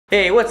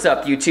Hey, what's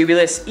up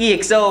YouTubulous?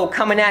 EXO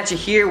coming at you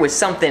here with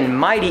something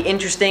mighty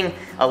interesting,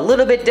 a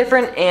little bit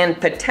different, and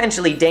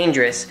potentially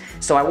dangerous.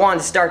 So I wanted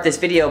to start this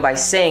video by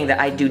saying that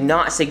I do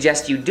not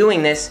suggest you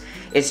doing this.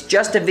 It's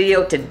just a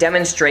video to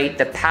demonstrate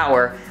the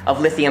power of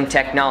lithium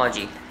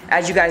technology.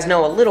 As you guys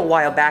know, a little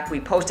while back we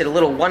posted a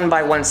little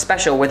 1x1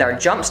 special with our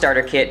jump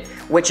starter kit,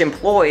 which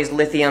employs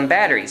lithium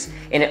batteries.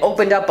 And it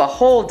opened up a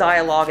whole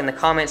dialogue in the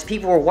comments.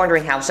 People were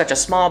wondering how such a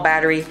small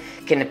battery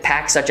can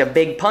pack such a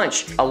big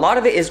punch. A lot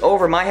of it is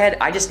over my head.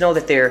 I just know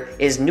that there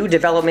is new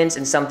developments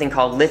in something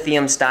called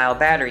lithium style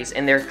batteries,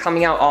 and they're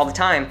coming out all the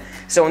time.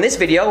 So in this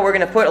video, we're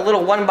gonna put a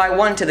little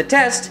 1x1 to the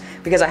test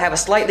because I have a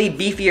slightly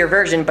beefier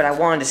version, but I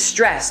wanted to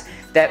stress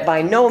that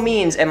by no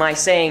means am I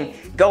saying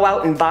go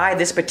out and buy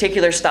this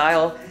particular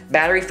style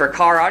battery for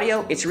car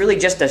audio. It's really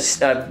just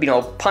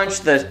a,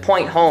 punch the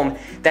point home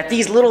that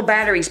these little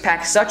batteries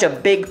pack such a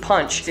big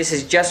punch. This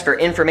is just for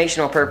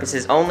informational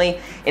purposes only.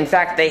 In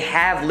fact, they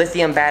have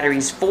lithium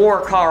batteries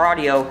for car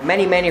audio.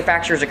 Many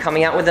manufacturers are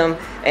coming out with them,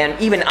 and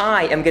even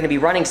I am going to be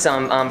running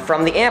some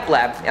from the Amp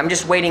Lab. I'm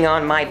just waiting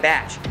on my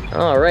batch.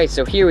 Alright,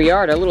 so here we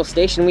are at our little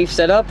station we've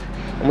set up,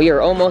 and we are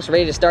almost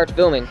ready to start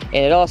filming.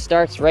 And it all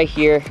starts right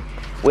here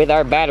with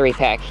our battery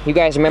pack. You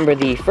guys remember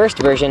the first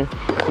version,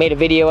 made a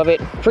video of it,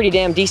 pretty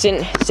damn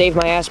decent, saved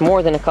my ass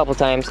more than a couple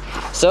times.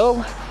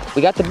 So,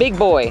 we got the big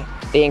boy.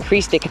 They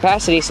increased the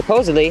capacity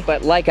supposedly,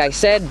 but like I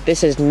said,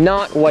 this is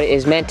not what it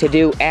is meant to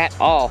do at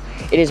all.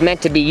 It is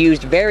meant to be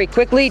used very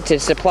quickly to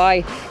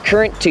supply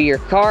current to your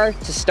car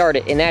to start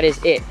it, and that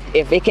is it.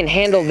 If it can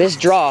handle this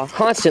draw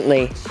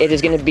constantly, it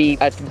is going to be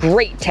a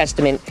great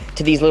testament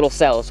to these little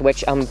cells,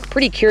 which I'm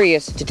pretty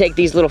curious to take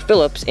these little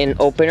Phillips and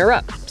open her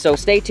up. So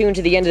stay tuned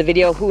to the end of the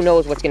video, who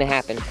knows what's going to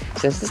happen.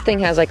 Since this thing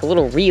has like a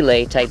little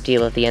relay type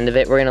deal at the end of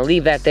it, we're going to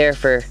leave that there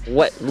for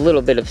what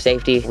little bit of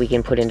safety we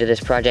can put into this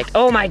project.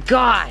 Oh my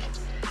god!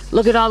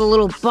 Look at all the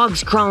little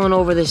bugs crawling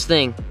over this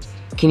thing.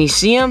 Can you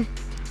see them?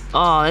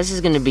 Oh, this is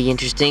gonna be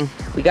interesting.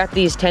 We got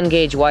these 10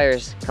 gauge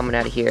wires coming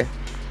out of here,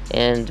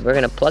 and we're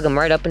gonna plug them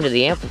right up into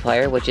the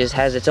amplifier, which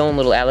has its own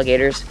little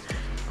alligators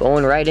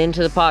going right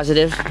into the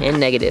positive and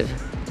negative.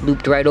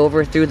 Looped right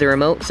over through the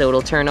remote so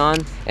it'll turn on.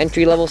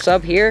 Entry-level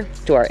sub here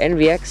to our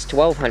NVX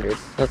 1200.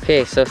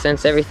 Okay, so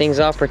since everything's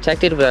all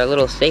protected with our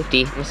little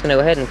safety, I'm just gonna go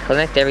ahead and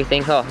connect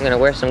everything. Oh, I'm gonna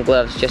wear some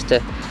gloves just to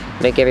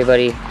make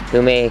everybody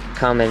who may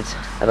comment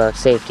about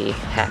safety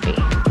happy.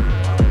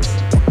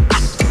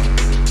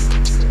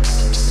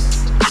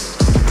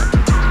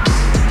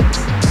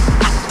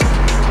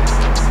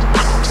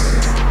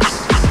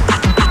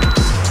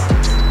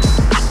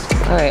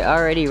 Alright,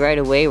 already right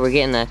away we're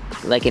getting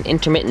like an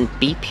intermittent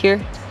beep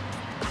here.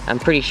 I'm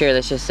pretty sure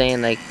that's just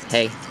saying like,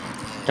 hey,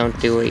 don't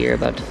do what you're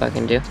about to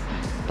fucking do.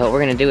 But we're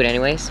gonna do it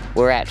anyways.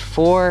 We're at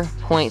 4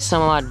 point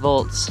some odd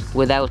volts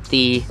without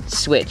the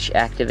switch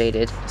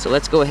activated. So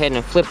let's go ahead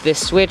and flip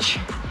this switch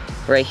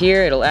right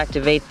here. It'll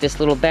activate this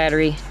little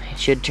battery. It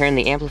should turn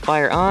the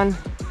amplifier on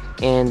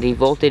and the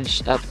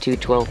voltage up to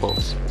 12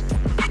 volts.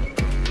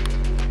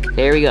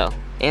 There we go.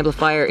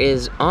 Amplifier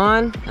is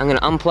on. I'm gonna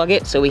unplug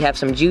it so we have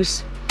some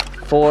juice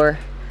for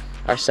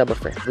our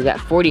subwoofer. We got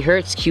 40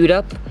 hertz queued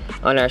up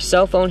on our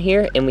cell phone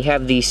here, and we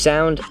have the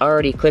sound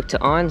already clicked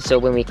to on, so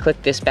when we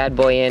click this bad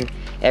boy in,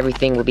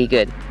 everything will be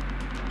good.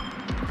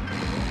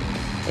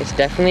 It's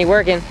definitely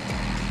working.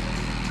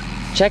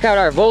 Check out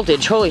our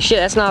voltage. Holy shit,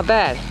 that's not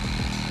bad.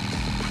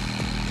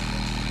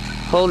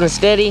 Holding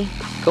steady,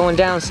 going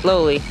down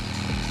slowly.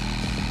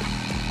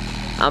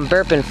 I'm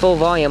burping full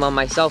volume on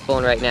my cell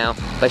phone right now,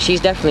 but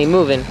she's definitely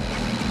moving.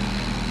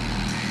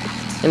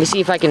 Let me see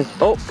if I can,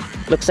 oh,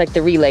 looks like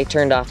the relay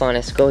turned off on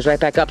us. Goes right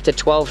back up to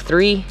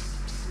 12.3.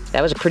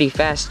 That was a pretty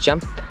fast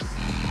jump.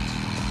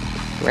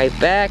 Right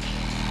back.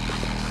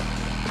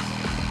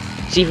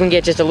 See if we can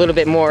get just a little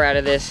bit more out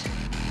of this.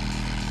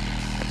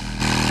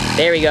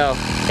 There we go,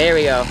 there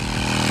we go.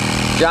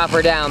 Drop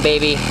her down,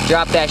 baby,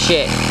 drop that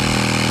shit.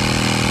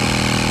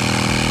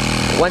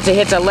 Once it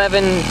hits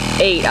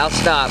 11.8, I'll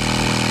stop.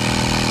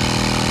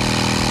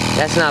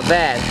 That's not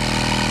bad.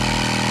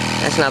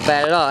 That's not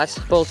bad at all, that's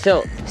full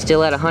tilt.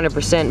 Still at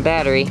 100%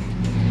 battery.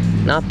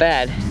 Not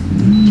bad.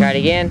 Try it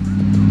again.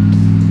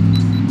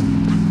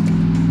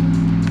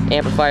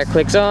 Amplifier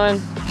clicks on.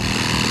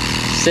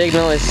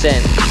 Signal is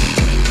sent.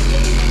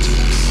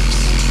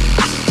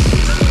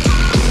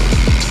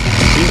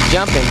 She's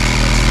jumping.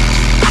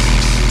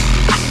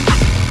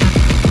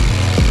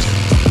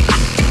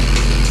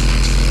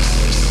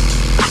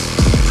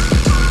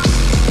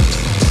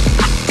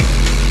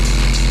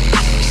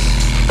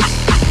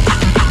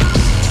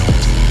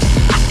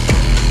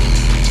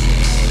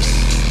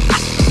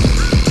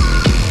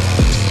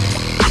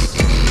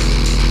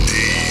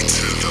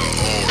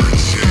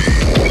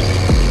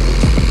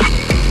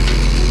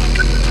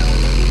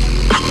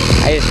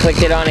 I just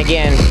clicked it on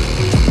again.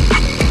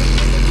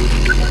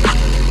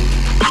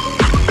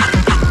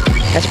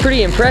 That's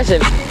pretty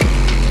impressive.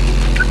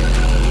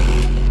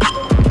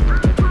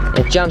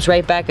 It jumps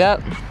right back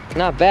up.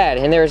 Not bad,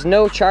 and there is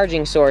no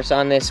charging source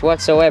on this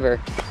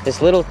whatsoever.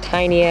 This little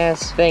tiny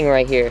ass thing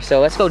right here. So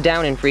let's go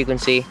down in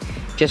frequency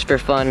just for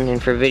fun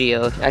and for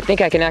video. I think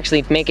I can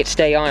actually make it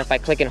stay on if I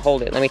click and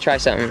hold it. Let me try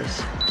something.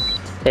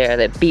 There,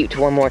 that beeped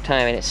one more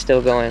time and it's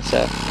still going,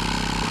 so.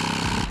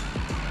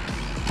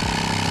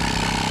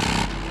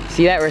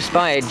 See that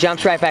response? It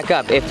jumps right back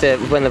up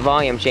when the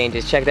volume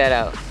changes. Check that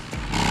out.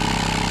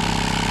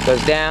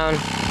 Goes down,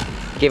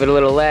 give it a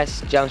little less,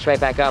 jumps right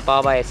back up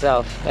all by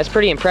itself. That's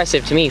pretty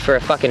impressive to me for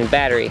a fucking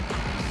battery.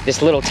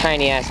 This little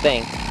tiny ass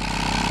thing.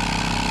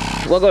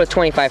 We'll go to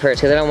 25 hertz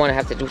because I don't want to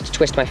have to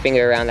twist my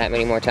finger around that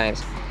many more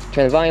times.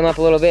 Turn the volume up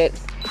a little bit,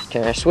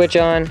 turn our switch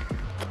on.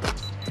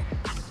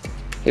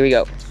 Here we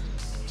go.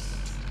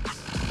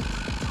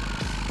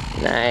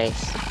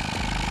 Nice.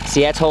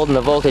 See, that's holding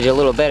the voltage a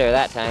little better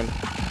that time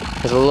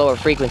because of the lower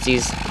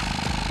frequencies.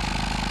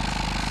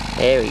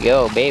 There we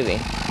go, baby.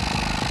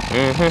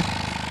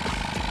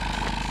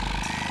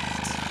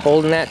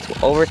 Holding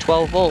that over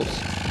 12 volts.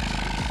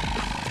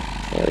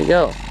 There we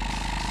go.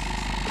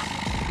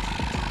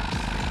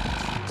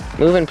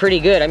 Moving pretty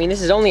good. I mean,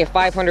 this is only a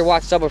 500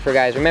 watt subwoofer,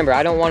 guys. Remember,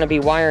 I don't want to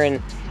be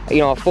wiring, you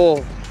know, a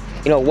full,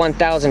 you know,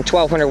 1,000,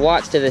 1,200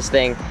 watts to this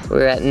thing.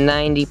 We're at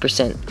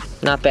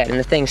 90%. Not bad, and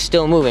the thing's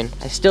still moving.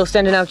 I'm still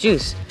sending out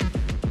juice.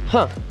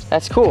 Huh,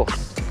 that's cool.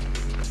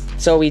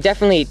 So we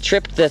definitely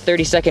tripped the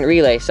 30-second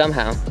relay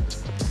somehow.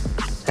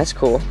 That's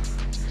cool.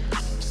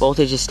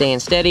 Voltage is staying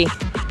steady.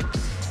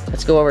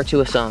 Let's go over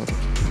to a song.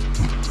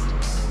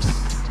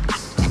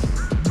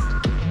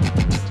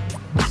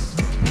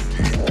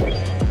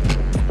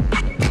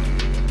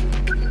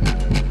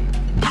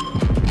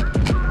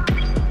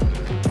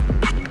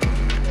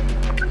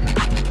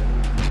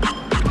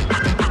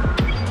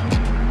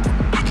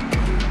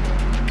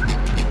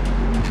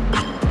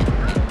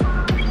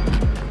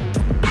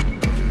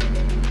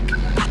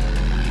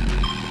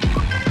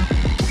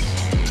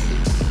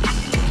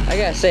 I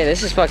gotta say,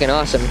 this is fucking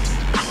awesome.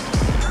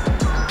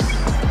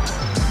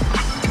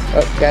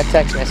 Oh, got a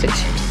text message.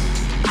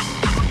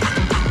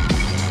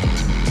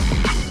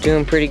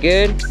 Doing pretty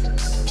good.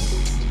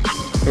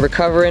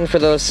 Recovering for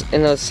those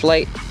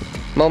slight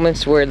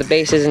moments where the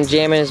bass isn't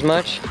jamming as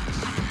much.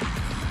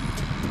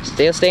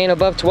 Still staying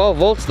above 12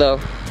 volts though.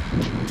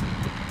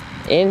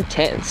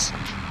 Intense.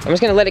 I'm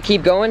just gonna let it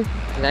keep going.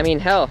 I mean,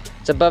 hell,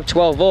 it's above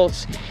 12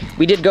 volts.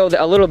 We did go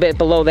a little bit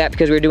below that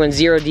because we were doing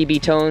 0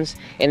 dB tones,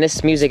 and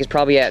this music is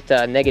probably at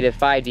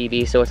 -5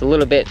 dB, so it's a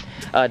little bit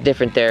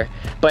different there.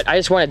 But I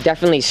just want to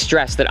definitely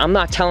stress that I'm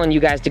not telling you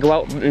guys to go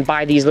out and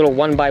buy these little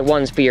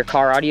 1x1s for your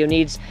car audio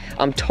needs.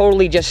 I'm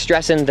totally just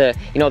stressing the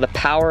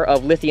power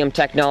of lithium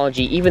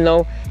technology, even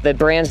though the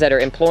brands that are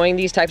employing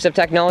these types of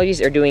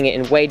technologies are doing it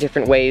in way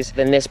different ways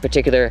than this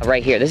particular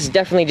right here. This is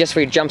definitely just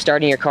for jump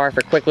starting your car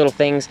for quick little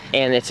things,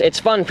 and it's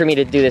fun for me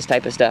to do this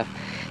type of stuff.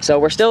 So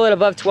we're still at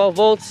above 12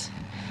 volts.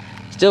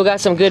 Still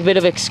got some good bit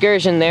of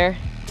excursion there.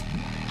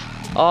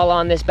 All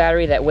on this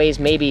battery that weighs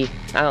maybe,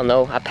 I don't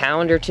know, a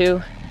pound or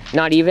two.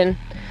 Not even.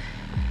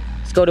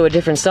 Let's go to a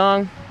different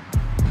song.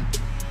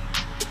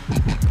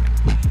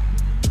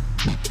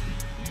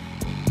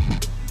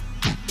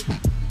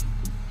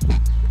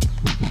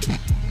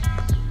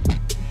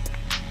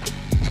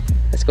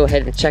 Let's go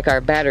ahead and check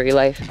our battery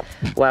life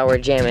while we're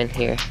jamming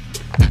here.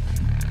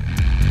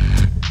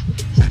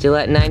 Still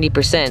at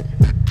 90%.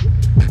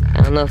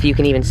 I don't know if you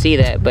can even see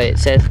that, but it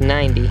says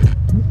 90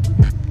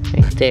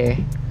 right there,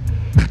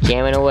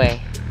 jamming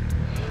away.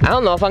 I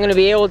don't know if I'm gonna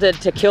be able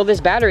to kill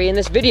this battery in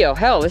this video.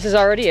 Hell, this is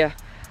already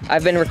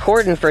I've been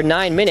recording for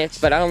 9 minutes,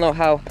 but I don't know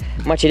how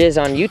much it is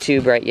on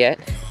YouTube right yet.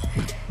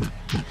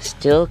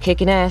 Still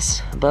kicking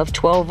ass, above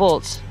 12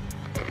 volts.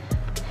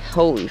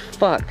 Holy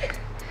fuck,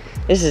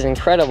 this is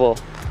incredible.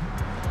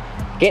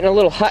 Getting a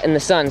little hot in the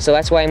sun, so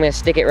that's why I'm gonna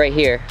stick it right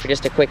here for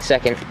just a quick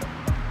second.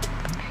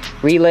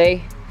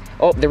 Relay.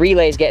 Oh, the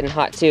relay's getting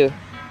hot too.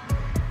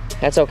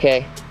 That's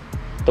okay.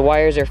 The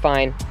wires are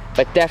fine,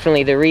 but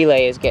definitely the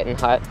relay is getting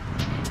hot.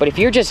 But if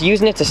you're just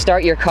using it to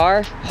start your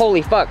car,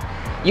 holy fuck,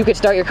 you could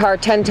start your car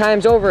 10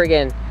 times over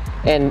again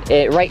and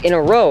right in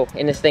a row,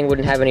 and this thing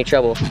wouldn't have any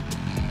trouble.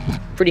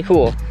 Pretty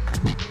cool.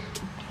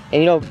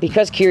 And you know,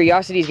 because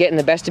curiosity is getting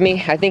the best of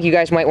me, I think you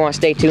guys might want to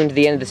stay tuned to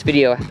the end of this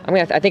video.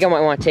 I think I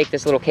might want to take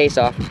this little case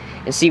off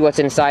and see what's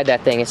inside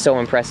that thing. It's so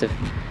impressive.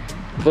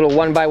 Little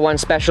 1x1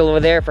 special over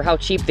there for how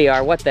cheap they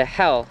are. What the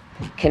hell?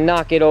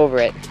 Cannot get over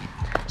it.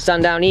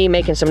 Sundown E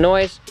making some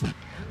noise.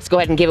 Let's go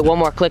ahead and give it one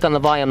more click on the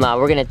volume now.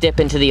 We're gonna dip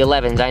into the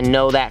 11s. I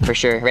know that for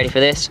sure. Ready for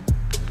this?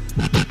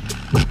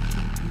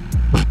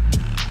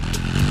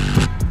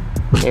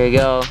 There we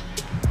go.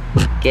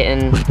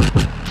 Getting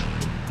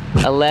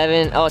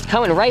 11. Oh, it's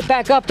coming right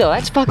back up though.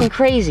 That's fucking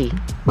crazy.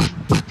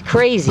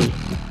 Crazy.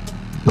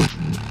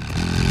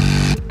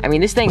 I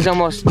mean, this thing's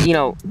almost, you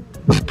know,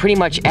 pretty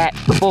much at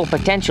full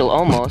potential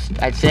almost,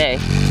 I'd say.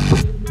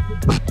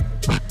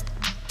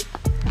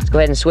 Let's go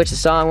ahead and switch the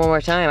song one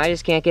more time. I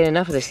just can't get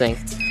enough of this thing.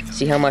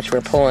 See how much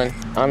we're pulling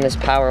on this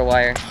power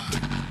wire.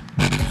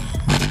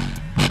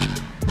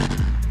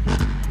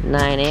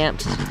 9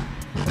 amps.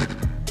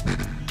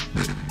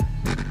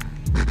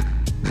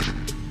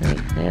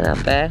 Yeah,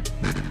 not bad.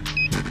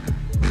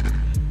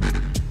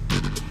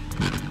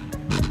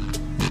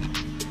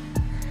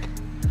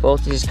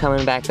 Voltage is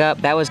coming back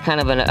up. That was kind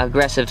of an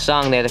aggressive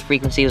song there. The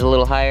frequency was a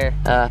little higher,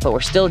 but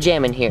we're still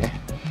jamming here.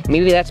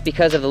 Maybe that's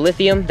because of the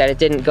lithium, that it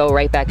didn't go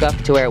right back up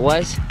to where it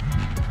was.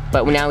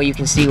 But now you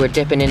can see we're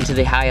dipping into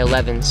the high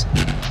 11s.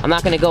 I'm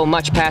not gonna go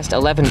much past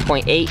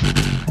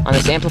 11.8 on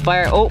this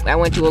amplifier. Oh, I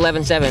went to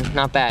 11.7,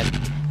 not bad.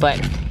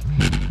 But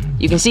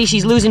you can see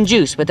she's losing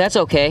juice, but that's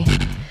okay.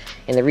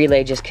 And the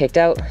relay just kicked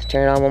out. Let's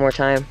turn it on one more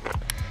time.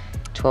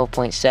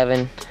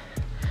 12.7,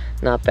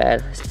 not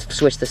bad. Let's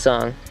switch the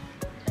song.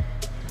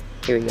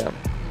 Here we go.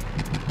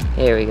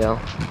 Here we go.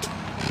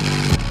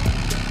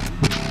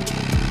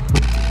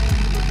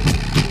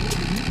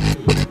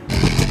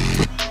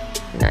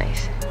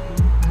 Nice.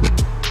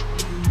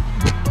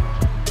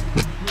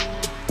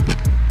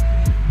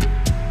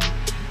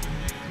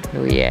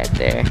 Where we at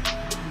there?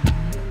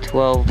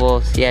 12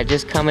 volts. Yeah,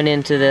 just coming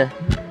into the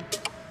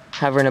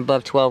hovering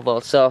above 12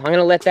 volts. So I'm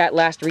gonna let that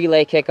last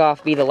relay kick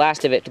off be the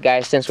last of it,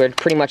 guys, since we're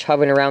pretty much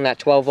hovering around that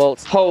 12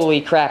 volts.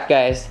 Holy crap,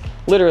 guys.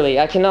 Literally,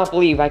 I cannot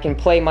believe I can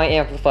play my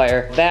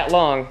amplifier that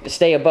long to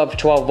stay above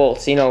 12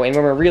 volts, you know, and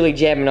when we're really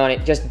jamming on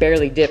it, just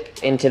barely dip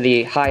into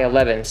the high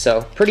 11s.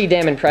 So pretty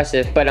damn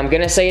impressive. But I'm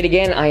gonna say it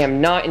again, I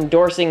am not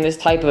endorsing this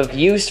type of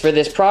use for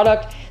this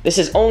product. This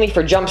is only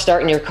for jump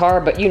starting your car,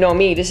 but you know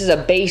me, this is a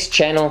bass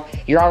channel.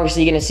 You're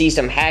obviously gonna see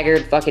some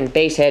haggard fucking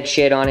bass head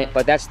shit on it,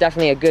 but that's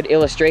definitely a good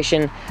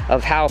illustration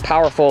of how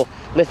powerful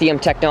lithium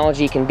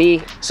technology can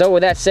be. So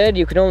with that said,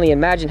 you can only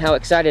imagine how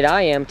excited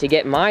I am to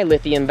get my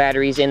lithium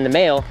batteries in the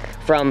mail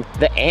from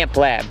the Amp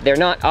Lab. They're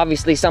not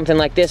obviously something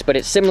like this, but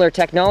it's similar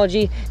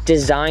technology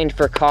designed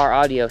for car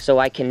audio. So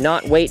I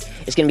cannot wait.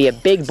 It's gonna be a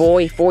big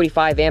boy,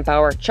 45 amp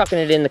hour, chucking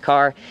it in the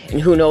car, and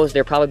who knows,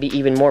 there'll probably be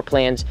even more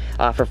plans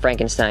for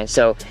Frankenstein.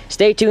 So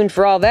stay tuned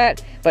for all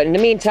that. But in the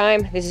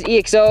meantime, this is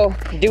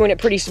EXO, doing it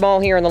pretty small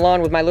here on the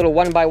lawn with my little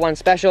 1x1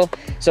 special.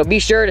 So be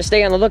sure to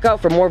stay on the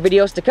lookout for more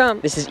videos to come.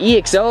 This is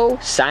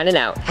EXO signing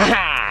out. Ha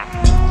ha!